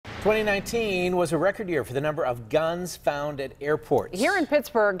2019 was a record year for the number of guns found at airports. Here in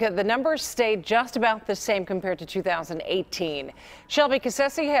Pittsburgh, the numbers stayed just about the same compared to 2018. Shelby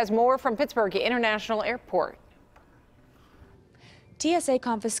Cassesse has more from Pittsburgh International Airport. TSA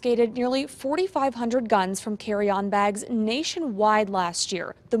confiscated nearly 4,500 guns from carry-on bags nationwide last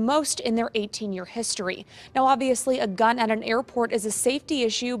year, the most in their 18-year history. Now, obviously, a gun at an airport is a safety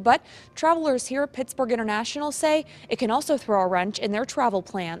issue, but travelers here at Pittsburgh International say it can also throw a wrench in their travel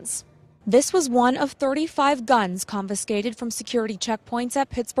plans. This was one of 35 guns confiscated from security checkpoints at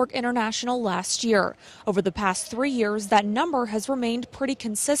Pittsburgh International last year. Over the past 3 years, that number has remained pretty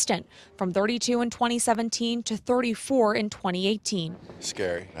consistent, from 32 in 2017 to 34 in 2018.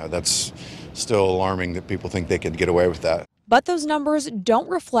 Scary. That's still alarming that people think they can get away with that. But those numbers don't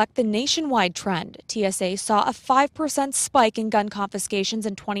reflect the nationwide trend. TSA saw a 5% spike in gun confiscations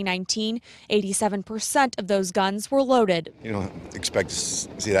in 2019. 87% of those guns were loaded. You don't expect to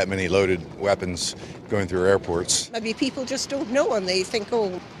see that many loaded weapons going through airports. Maybe people just don't know and they think,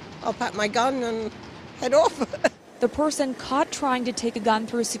 oh, I'll pack my gun and head off. The person caught trying to take a gun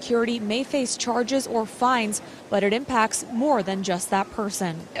through security may face charges or fines, but it impacts more than just that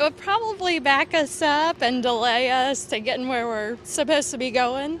person. It would probably back us up and delay us to getting where we're supposed to be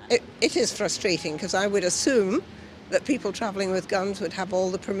going. It is frustrating because I would assume that people traveling with guns would have all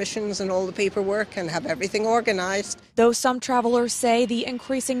the permissions and all the paperwork and have everything organized. Though some travelers say the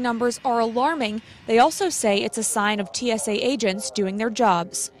increasing numbers are alarming, they also say it's a sign of TSA agents doing their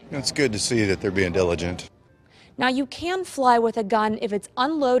jobs. It's good to see that they're being diligent. Now, you can fly with a gun if it's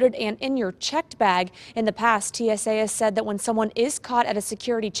unloaded and in your checked bag. In the past, TSA has said that when someone is caught at a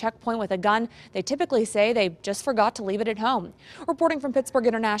security checkpoint with a gun, they typically say they just forgot to leave it at home. Reporting from Pittsburgh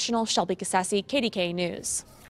International, Shelby Cassesse, KDKA News.